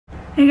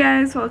Hey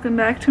guys, welcome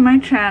back to my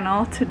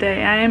channel.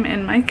 Today I am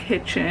in my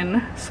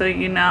kitchen, so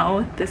you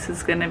know this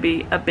is gonna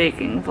be a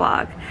baking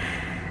vlog.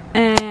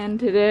 And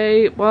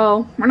today,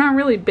 well, we're not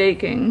really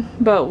baking,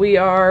 but we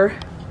are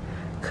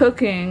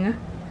cooking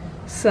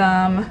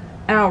some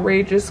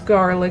outrageous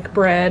garlic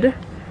bread,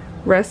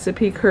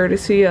 recipe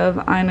courtesy of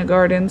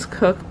Garten's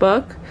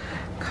cookbook,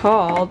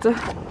 called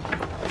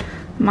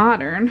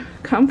Modern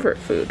Comfort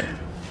Food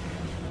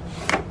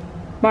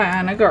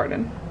by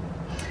Garten.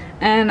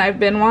 And I've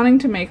been wanting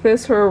to make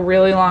this for a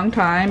really long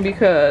time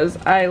because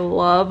I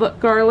love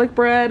garlic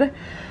bread,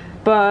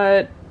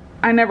 but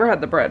I never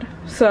had the bread.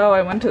 So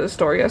I went to the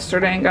store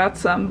yesterday and got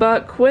some.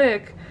 But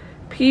quick,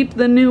 peep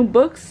the new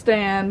book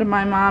stand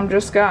my mom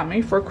just got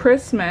me for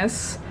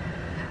Christmas.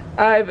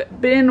 I've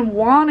been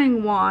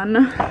wanting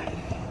one,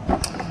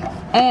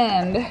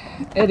 and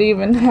it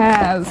even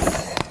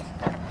has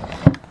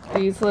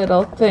these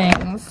little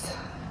things.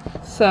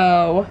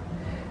 So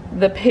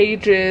the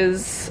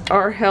pages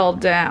are held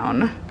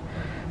down.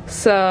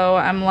 So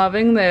I'm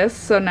loving this.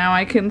 So now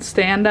I can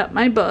stand up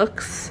my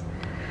books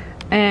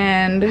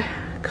and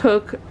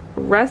cook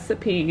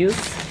recipes,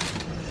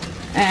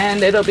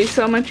 and it'll be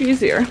so much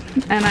easier.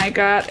 And I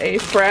got a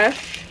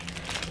fresh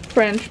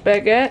French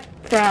baguette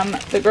from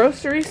the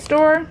grocery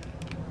store,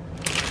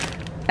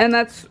 and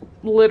that's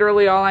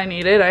literally all I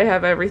needed. I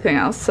have everything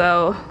else,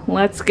 so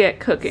let's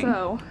get cooking.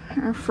 So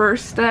our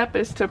first step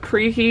is to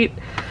preheat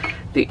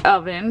the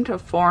oven to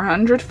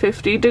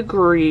 450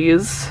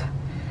 degrees,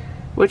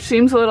 which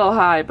seems a little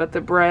high, but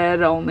the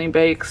bread only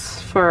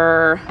bakes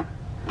for,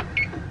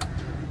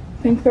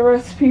 I think the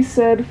recipe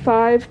said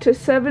 5 to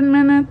 7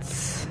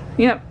 minutes.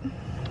 Yep,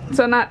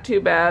 so not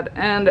too bad.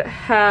 And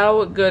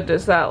how good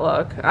does that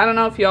look? I don't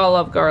know if y'all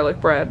love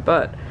garlic bread,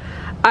 but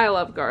I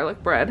love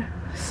garlic bread,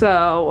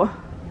 so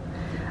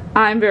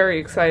I'm very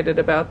excited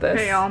about this.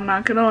 Hey y'all, I'm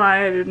not gonna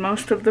lie, I did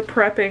most of the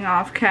prepping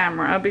off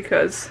camera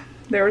because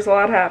there was a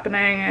lot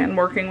happening and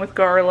working with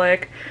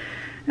garlic.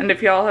 And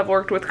if y'all have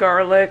worked with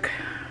garlic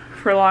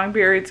for long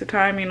periods of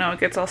time, you know it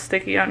gets all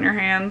sticky on your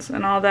hands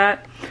and all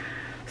that.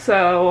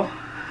 So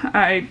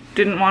I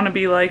didn't want to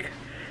be like,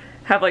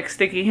 have like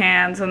sticky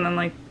hands and then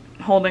like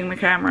holding the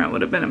camera. It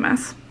would have been a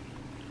mess.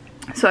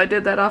 So I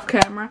did that off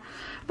camera.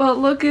 But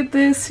look at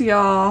this,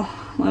 y'all.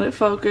 Let it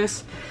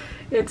focus.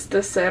 It's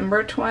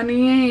December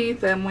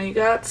 28th and we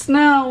got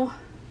snow.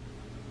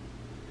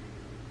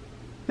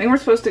 I think we're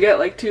supposed to get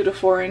like 2 to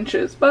 4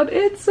 inches, but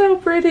it's so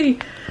pretty.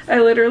 I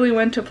literally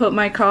went to put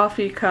my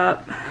coffee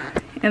cup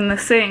in the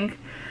sink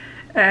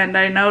and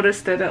I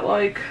noticed it at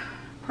like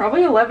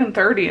probably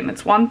 11:30 and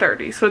it's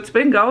 1:30. So it's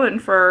been going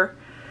for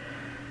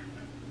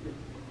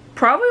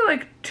probably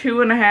like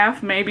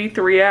 2.5, maybe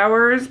 3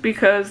 hours,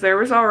 because there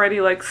was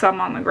already like some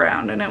on the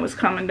ground and it was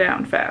coming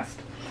down fast.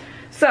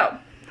 So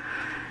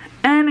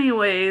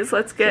anyways,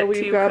 let's get to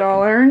we've got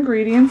all our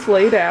ingredients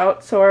laid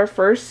out. So our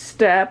first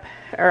step,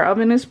 our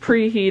oven is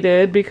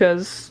preheated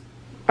because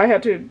I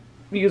had to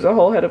use a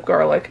whole head of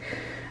garlic,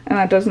 and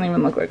that doesn't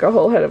even look like a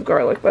whole head of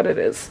garlic, but it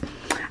is.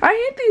 I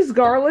hate these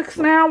garlics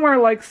now where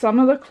like some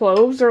of the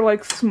cloves are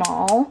like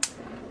small.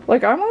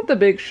 Like I want the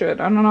big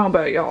shit. I don't know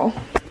about y'all.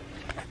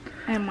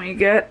 And we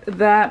get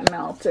that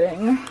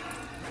melting.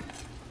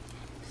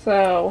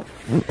 So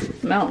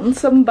melting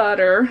some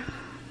butter.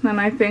 Then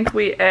I think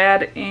we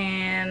add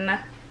in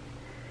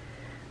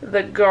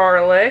the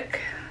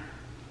garlic.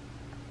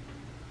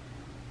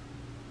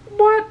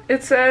 What?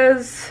 It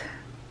says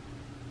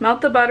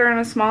melt the butter in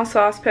a small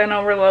saucepan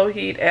over low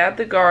heat, add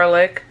the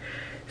garlic,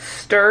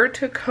 stir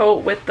to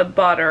coat with the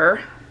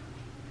butter,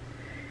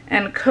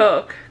 and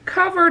cook,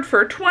 covered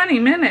for 20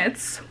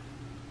 minutes.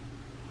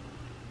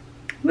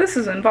 This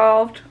is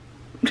involved.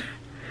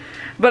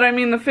 But I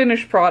mean the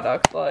finished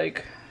product,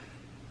 like,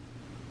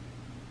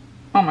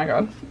 oh my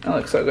god, it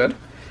looks so good.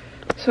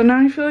 So now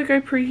I feel like I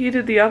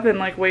preheated the oven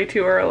like way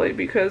too early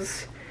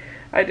because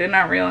I did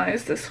not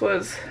realize this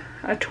was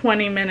a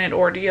 20-minute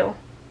ordeal.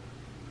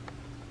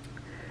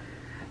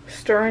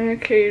 Stirring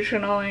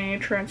occasionally,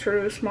 transfer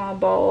to a small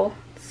bowl,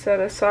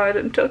 set aside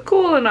until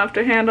cool enough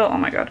to handle. Oh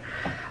my god.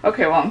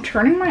 Okay, well I'm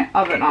turning my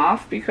oven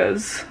off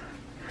because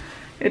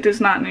it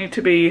does not need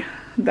to be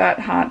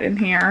that hot in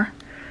here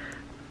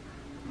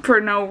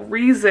for no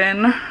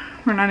reason.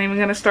 We're not even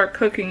gonna start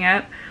cooking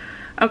it.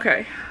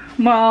 Okay,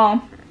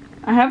 well,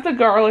 I have the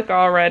garlic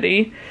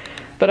already,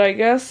 but I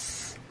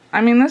guess,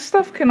 I mean, this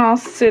stuff can all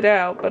sit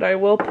out, but I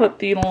will put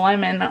the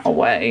lemon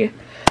away.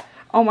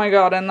 Oh my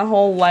god, and the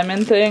whole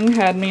lemon thing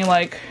had me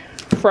like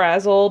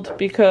frazzled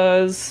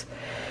because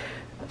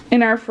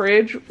in our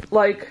fridge,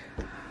 like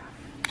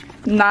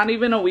not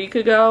even a week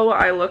ago,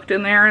 I looked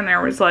in there and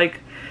there was like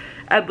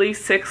at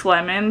least 6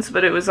 lemons,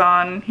 but it was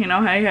on, you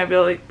know how you have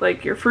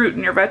like your fruit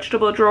and your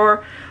vegetable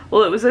drawer.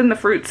 Well, it was in the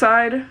fruit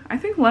side. I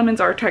think lemons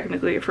are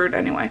technically a fruit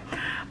anyway,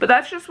 but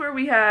that's just where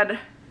we had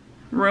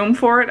room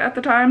for it at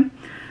the time.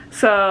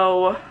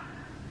 So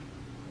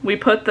we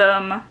put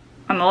them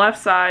on the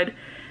left side,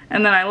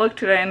 and then I looked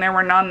today and there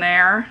were none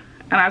there,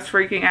 and I was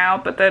freaking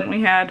out, but then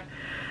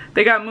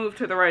they got moved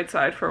to the right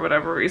side for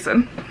whatever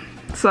reason.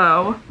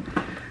 So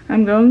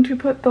I'm going to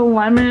put the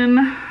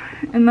lemon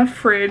in the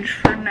fridge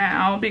for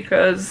now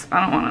because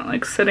I don't want it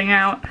like sitting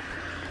out.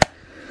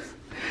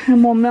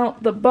 And we'll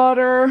melt the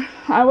butter.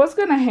 I was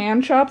gonna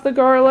hand chop the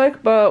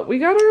garlic, but we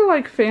got our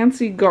like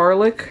fancy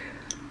garlic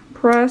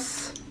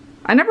press.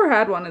 I never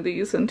had one of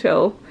these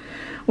until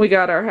we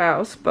got our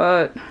house,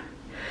 but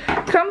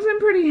it comes in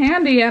pretty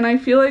handy, and I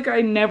feel like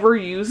I never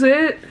use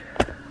it.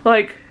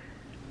 Like,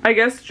 I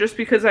guess just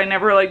because I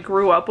never like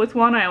grew up with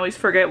one, I always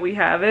forget we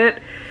have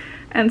it.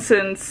 And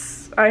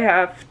since I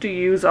have to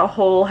use a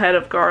whole head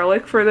of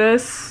garlic for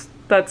this,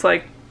 that's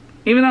like,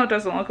 even though it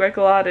doesn't look like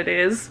a lot, it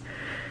is.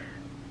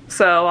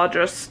 So I'll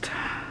just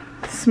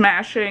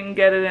smashing,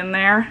 get it in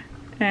there,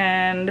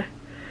 and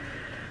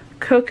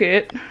cook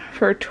it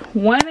for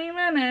 20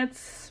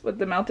 minutes with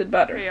the melted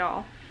butter. Hey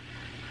y'all,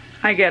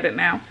 I get it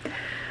now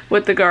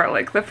with the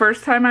garlic. The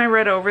first time I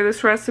read over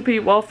this recipe,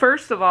 well,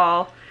 first of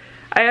all,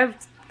 I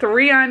have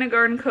 3 Ina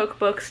Garten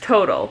cookbooks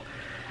total.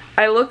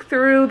 I looked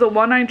through the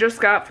one I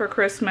just got for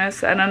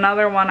Christmas and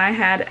another one I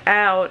had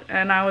out,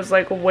 and I was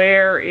like,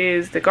 where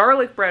is the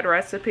garlic bread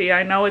recipe?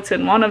 I know it's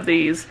in one of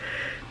these.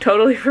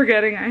 Totally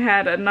forgetting I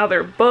had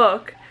another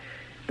book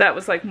that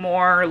was like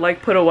more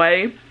like put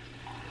away.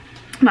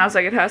 And I was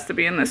like, it has to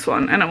be in this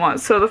one, and it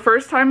was. So the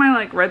first time I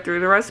like read through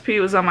the recipe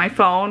was on my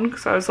phone,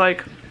 because I was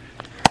like,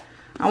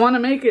 I want to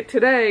make it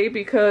today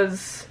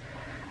because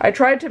I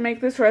tried to make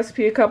this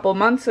recipe a couple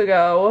months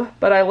ago,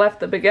 but I left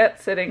the baguette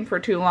sitting for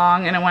too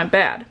long and it went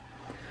bad.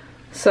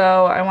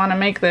 So I want to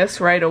make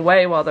this right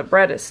away while the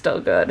bread is still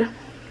good.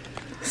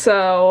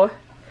 So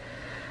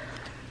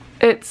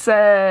it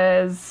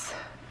says,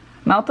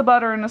 melt the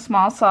butter in a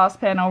small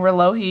saucepan over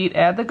low heat,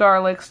 add the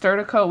garlic, stir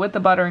to coat with the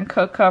butter, and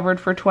cook covered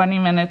for 20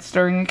 minutes,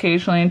 stirring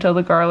occasionally until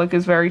the garlic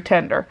is very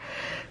tender.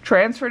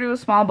 Transfer to a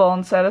small bowl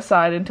and set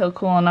aside until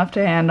cool enough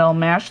to handle.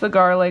 Mash the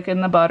garlic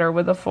in the butter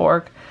with a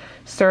fork.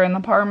 Stir in the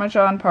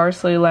Parmesan,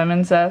 parsley,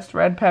 lemon zest,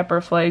 red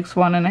pepper flakes,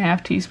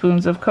 1½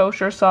 teaspoons of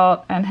kosher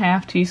salt, and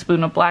 ½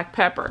 teaspoon of black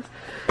pepper.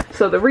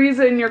 So the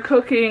reason you're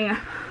cooking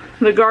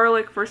the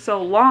garlic for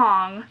so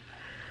long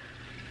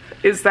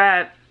is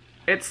that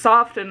it's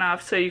soft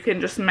enough so you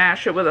can just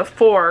mash it with a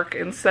fork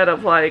instead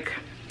of like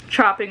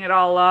chopping it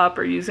all up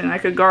or using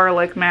like a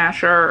garlic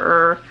masher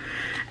or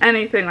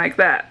anything like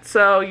that.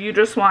 So you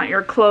just want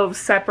your cloves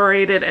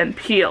separated and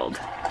peeled,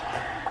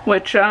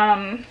 which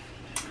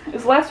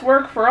is less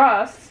work for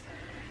us.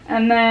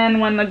 And then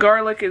when the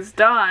garlic is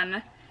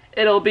done,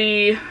 it'll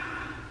be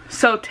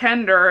so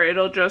tender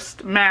it'll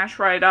just mash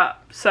right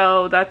up.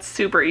 So that's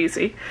super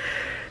easy.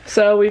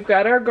 So we've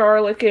got our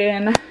garlic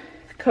in,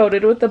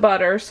 coated with the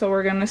butter, so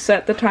we're gonna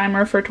set the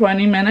timer for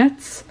 20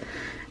 minutes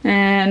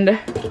and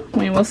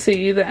we will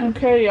see then.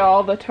 Okay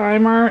y'all, the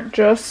timer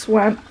just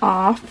went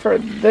off for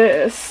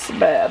this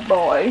bad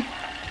boy.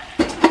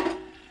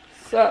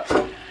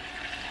 So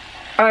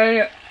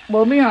I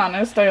will be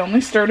honest, I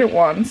only stirred it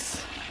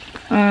once.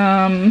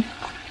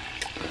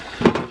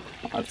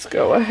 Let's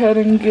go ahead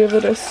and give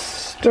it a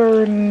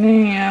stir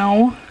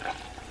now.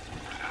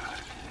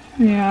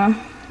 Yeah,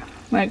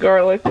 my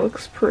garlic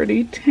looks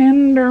pretty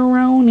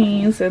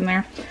tenderonies in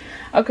there.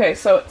 Okay,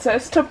 so it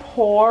says to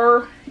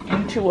pour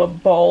into a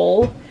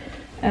bowl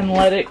and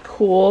let it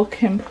cool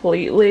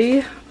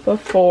completely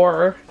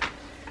before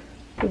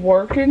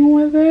working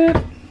with it.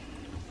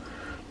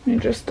 Let me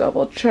just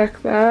double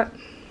check that.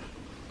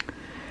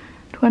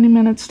 20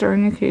 minutes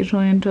stirring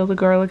occasionally until the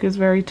garlic is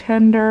very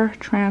tender.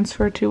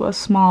 Transfer to a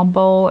small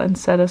bowl and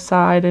set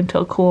aside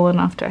until cool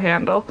enough to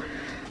handle.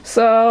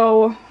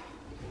 So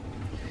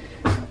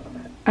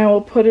I will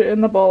put it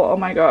in the bowl. Oh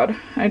my god,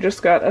 I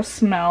just got a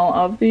smell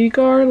of the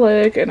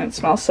garlic and it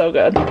smells so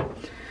good.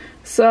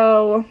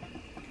 So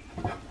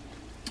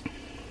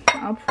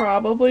I'll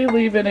probably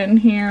leave it in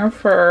here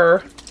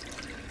for,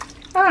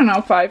 I don't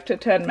know, 5 to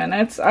 10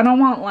 minutes. I don't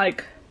want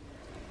like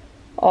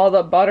all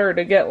the butter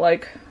to get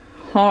like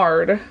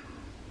hard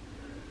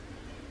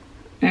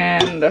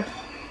and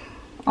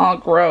all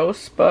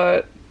gross,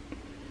 but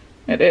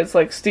it is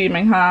like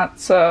steaming hot,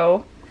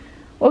 so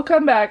we'll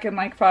come back in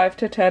like 5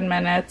 to 10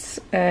 minutes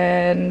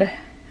and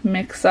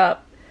mix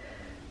up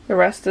the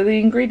rest of the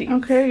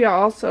ingredients. Okay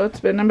y'all, so it's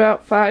been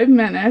about 5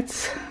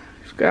 minutes.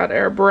 We've got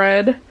our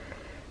bread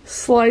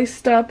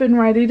sliced up and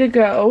ready to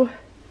go.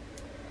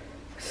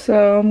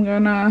 So I'm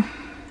gonna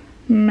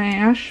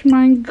mash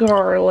my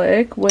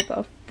garlic with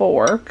a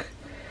fork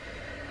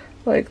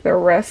like the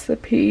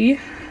recipe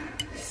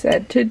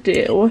said to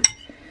do,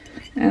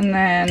 and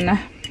then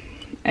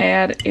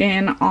add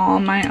in all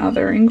my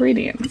other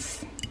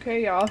ingredients.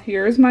 Okay y'all,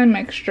 here's my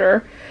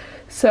mixture.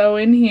 So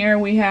in here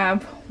we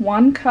have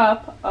 1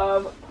 cup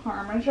of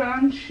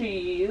Parmesan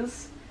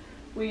cheese.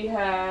 We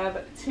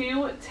have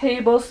 2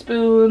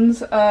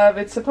 tablespoons of,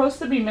 it's supposed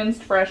to be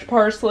minced fresh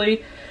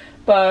parsley,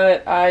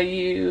 but I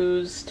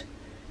used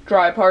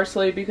dry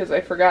parsley because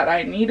I forgot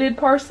I needed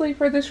parsley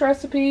for this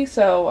recipe,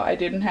 so I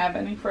didn't have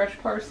any fresh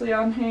parsley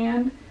on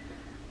hand.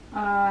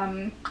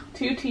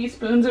 2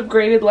 teaspoons of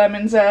grated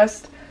lemon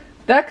zest.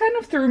 That kind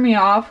of threw me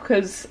off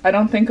because I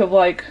don't think of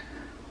like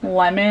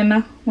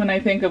lemon when I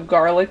think of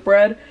garlic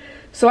bread.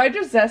 So I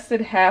just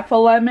zested half a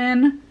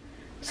lemon,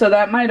 so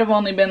that might have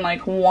only been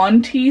like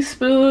 1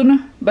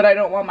 teaspoon, but I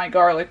don't want my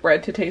garlic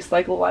bread to taste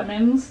like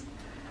lemons.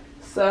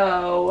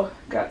 So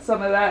got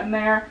some of that in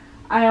there.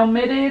 I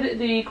omitted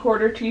the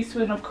 1/4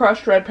 teaspoon of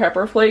crushed red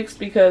pepper flakes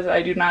because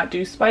I do not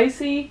do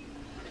spicy,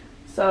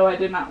 so I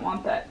did not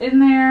want that in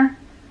there.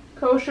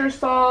 Kosher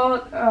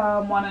salt,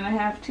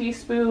 1½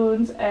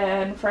 teaspoons,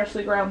 and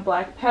freshly ground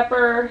black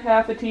pepper,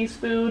 1/2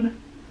 teaspoon.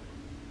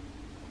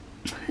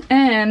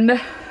 And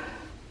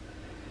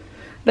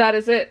that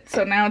is it.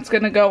 So now it's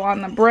gonna go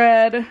on the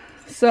bread.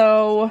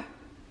 So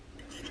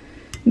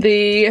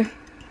the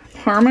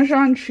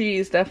Parmesan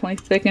cheese definitely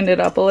thickened it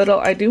up a little.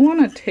 I do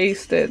want to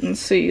taste it and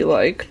see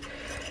like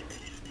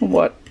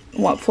what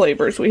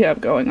flavors we have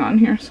going on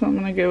here. So I'm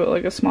gonna give it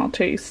like a small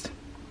taste.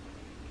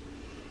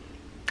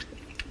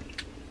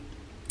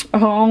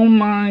 Oh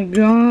my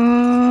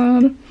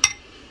god.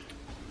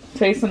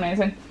 Tastes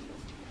amazing.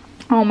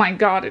 Oh my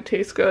god, it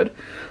tastes good.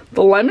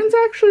 The lemon's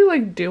actually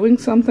like doing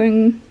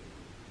something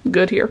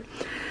good here.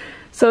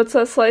 So it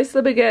says slice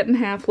the baguette in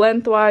half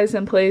lengthwise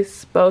and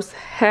place both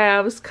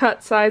halves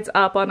cut sides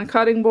up on a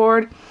cutting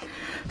board.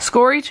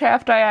 Score each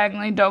half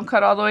diagonally, don't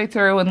cut all the way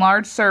through. In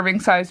large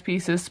serving size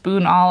pieces,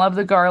 spoon all of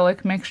the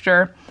garlic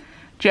mixture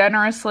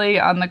generously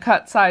on the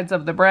cut sides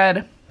of the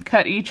bread.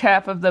 Cut each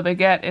half of the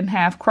baguette in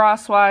half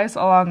crosswise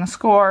along the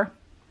score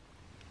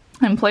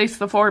and place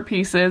the 4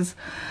 pieces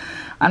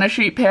on a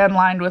sheet pan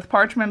lined with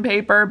parchment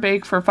paper.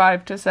 Bake for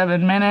 5 to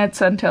 7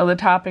 minutes until the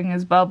topping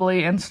is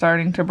bubbly and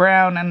starting to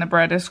brown and the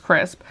bread is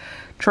crisp.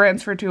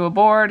 Transfer to a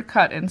board,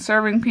 cut in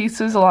serving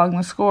pieces along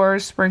the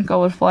scores,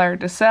 sprinkle with fleur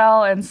de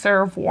sel, and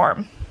serve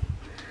warm.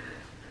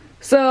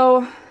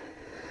 So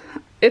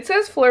it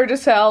says fleur de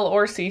sel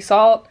or sea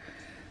salt.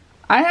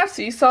 I have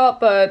sea salt,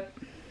 but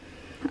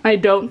I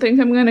don't think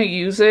I'm going to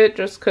use it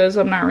just because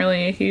I'm not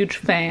really a huge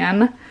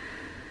fan.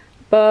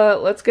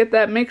 But let's get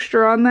that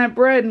mixture on that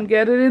bread and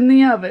get it in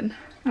the oven.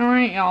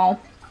 Alright, y'all.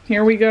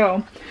 Here we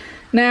go.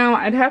 Now,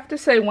 I'd have to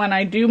say when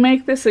I do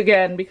make this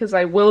again, because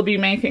I will be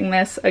making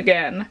this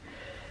again,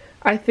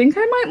 I think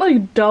I might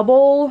like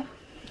double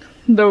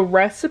the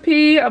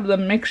recipe of the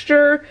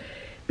mixture,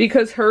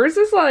 because hers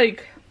is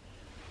like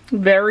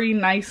very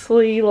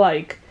nicely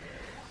like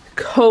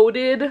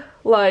coated,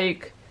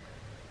 like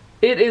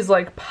it is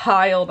like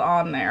piled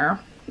on there.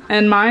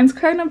 And mine's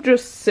kind of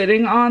just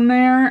sitting on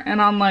there, and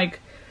on like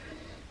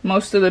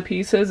most of the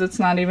pieces it's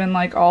not even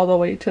like all the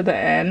way to the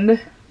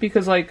end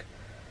because like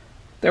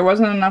there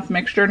wasn't enough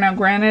mixture. Now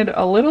granted,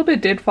 a little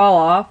bit did fall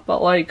off,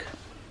 but like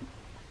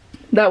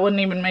that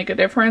wouldn't even make a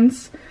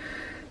difference.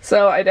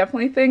 So I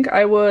definitely think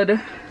I would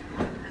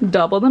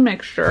double the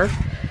mixture.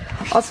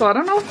 Also, I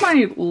don't know if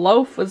my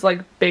loaf was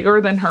like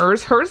bigger than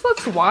hers. Hers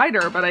looks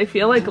wider, but I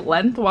feel like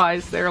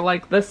lengthwise they're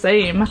like the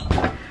same.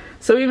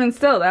 So even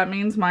still, that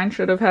means mine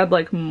should have had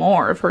like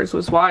more if hers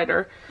was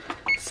wider.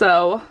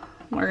 So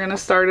we're gonna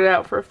start it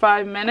out for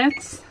 5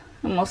 minutes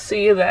and we'll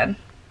see you then.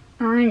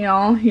 Alright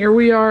y'all, here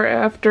we are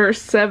after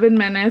 7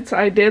 minutes.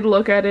 I did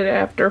look at it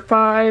after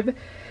 5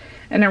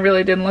 and it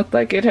really didn't look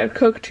like it had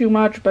cooked too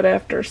much, but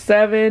after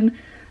 7,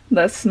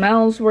 the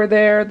smells were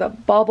there, the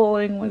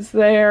bubbling was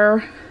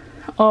there.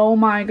 Oh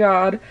my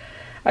god,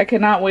 I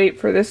cannot wait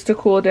for this to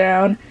cool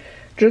down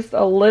just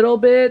a little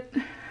bit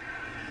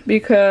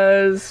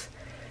because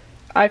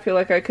I feel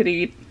like I could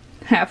eat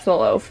half the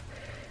loaf.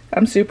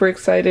 I'm super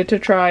excited to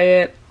try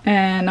it.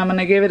 And I'm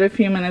gonna give it a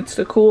few minutes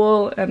to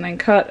cool and then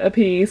cut a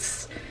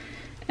piece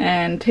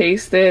and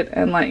taste it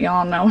and let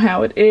y'all know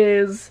how it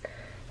is.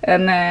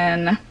 And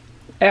then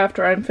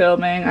after I'm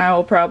filming, I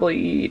will probably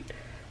eat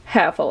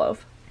half a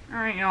loaf.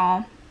 Alright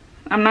y'all,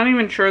 I'm not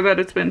even sure that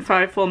it's been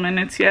 5 full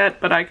minutes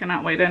yet, but I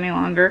cannot wait any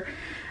longer.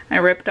 I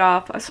ripped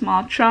off a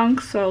small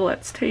chunk, so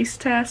let's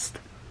taste test.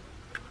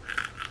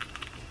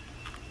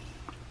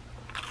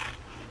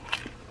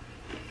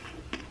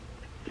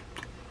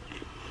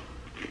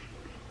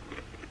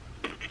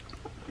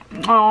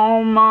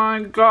 Oh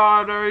my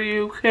god, are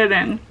you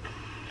kidding?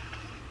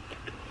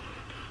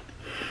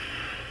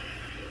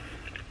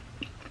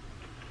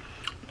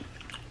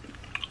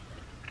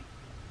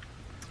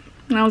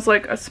 That was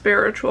like a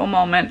spiritual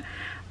moment.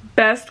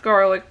 Best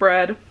garlic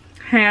bread,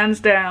 hands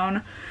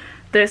down.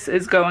 This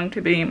is going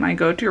to be my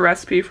go-to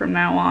recipe from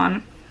now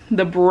on.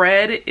 The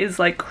bread is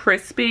like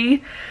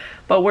crispy,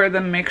 but where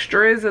the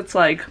mixture is, it's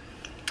like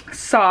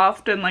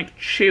soft and like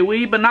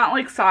chewy, but not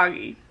like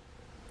soggy.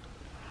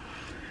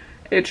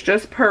 It's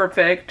just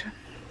perfect.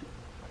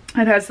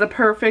 It has the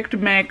perfect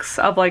mix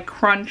of like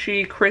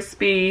crunchy,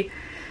 crispy,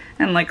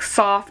 and like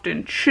soft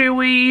and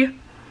chewy.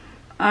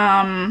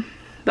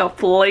 The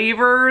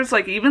flavors,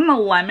 like even the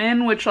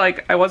lemon, which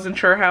like I wasn't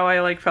sure how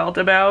I like felt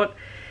about,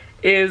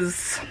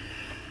 is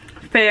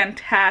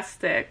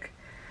fantastic.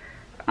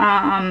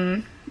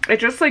 It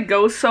just like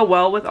goes so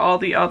well with all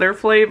the other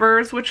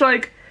flavors, which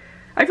like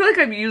I feel like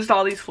I've used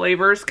all these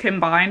flavors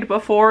combined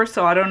before,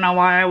 so I don't know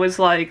why I was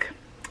like,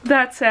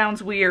 that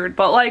sounds weird,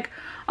 but like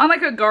on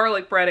like a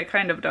garlic bread it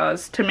kind of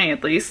does, to me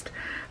at least.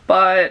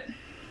 But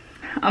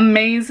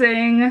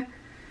amazing.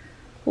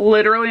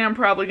 Literally, I'm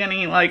probably gonna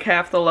eat like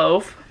half the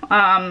loaf.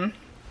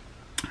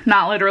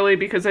 Not literally,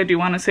 because I do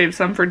want to save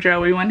some for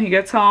Joey when he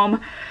gets home.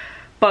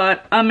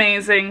 But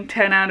amazing,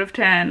 10 out of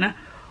 10.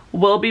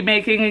 We'll be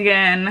making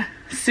again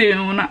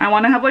soon. I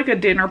want to have like a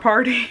dinner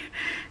party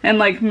and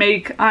like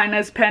make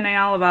Ina's penne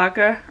alla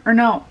vodka. Or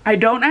no, I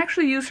don't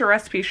actually use her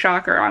recipe,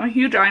 shocker. I'm a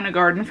huge Ina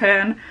Garten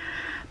fan.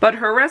 But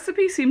her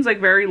recipe seems like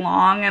very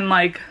long and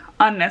like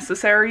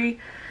unnecessary.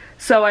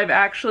 So I've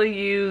actually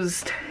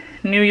used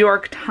New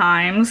York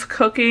Times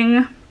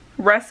cooking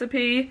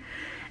recipe,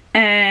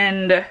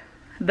 and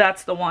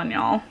that's the one,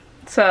 y'all.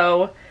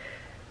 So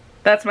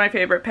that's my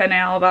favorite penne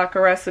alla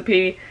vodka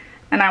recipe,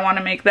 and I want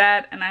to make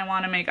that, and I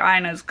want to make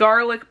Ina's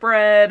garlic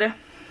bread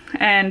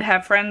and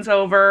have friends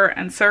over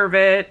and serve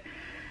it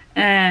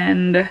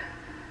and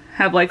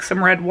have like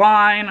some red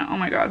wine. Oh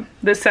my god,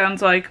 this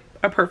sounds like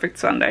a perfect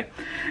Sunday.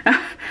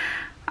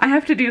 I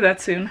have to do that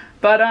soon.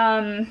 But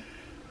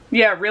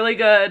yeah, really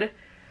good.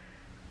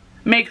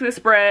 Make this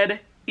bread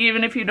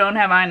even if you don't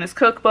have Ina's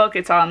cookbook.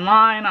 It's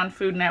online on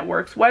Food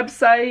Network's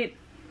website.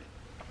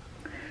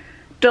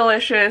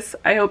 Delicious.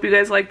 I hope you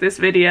guys like this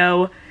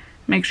video.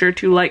 Make sure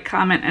to like,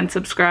 comment, and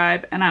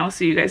subscribe, and I will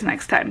see you guys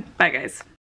next time. Bye, guys.